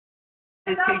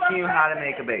just teaching you how to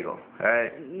make a bagel.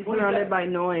 Alright? Surrounded by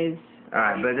noise.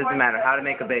 Alright, but it doesn't matter how to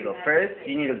make a bagel. First,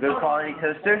 you need a good quality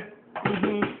toaster.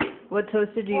 What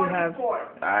toaster do you have?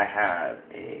 I have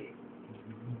a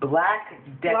Black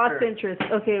Decker. Lost interest.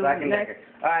 Okay, Black & next. Decker.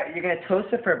 Alright, you're gonna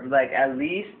toast it for like at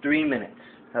least 3 minutes.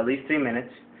 At least 3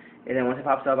 minutes. And then once it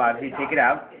pops up, obviously take it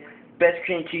out. Best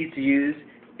cream cheese to use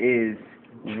is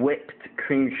whipped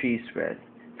cream cheese spread.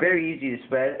 Very easy to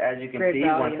spread, as you can Great see.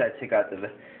 value. Once I take out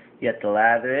you have to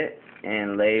lather it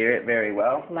and layer it very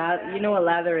well. You know what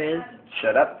lather is?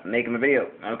 Shut up, making a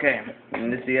video. Okay,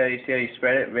 and this see how you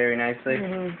spread it very nicely.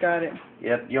 Got it.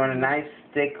 Yep, you want a nice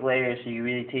thick layer so you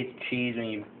really taste the cheese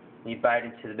when you bite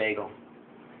into the bagel.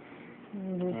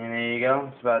 And there you go,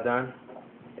 it's about done.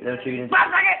 That's what you're gonna do.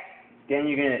 Then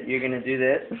you're gonna do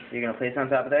this. You're gonna place it on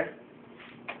top of there.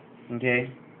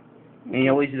 Okay. And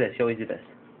you always do this. You always do this.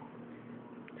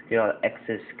 To get all the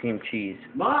excess cream cheese.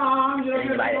 Mom, you Then you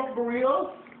don't bite get it.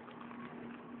 burritos?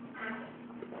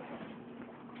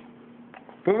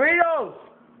 Burritos!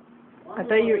 I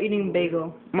thought you were eating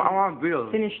bagel. I want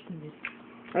burritos. Finish.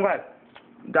 Okay.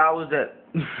 That was it.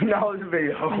 That was the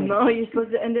video. No, you're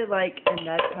supposed to end it like, and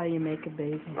that's how you make a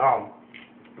bagel.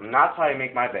 That's how you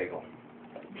make my bagel.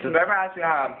 So if ever ask you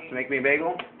how to make me a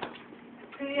bagel,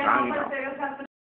 I don't know.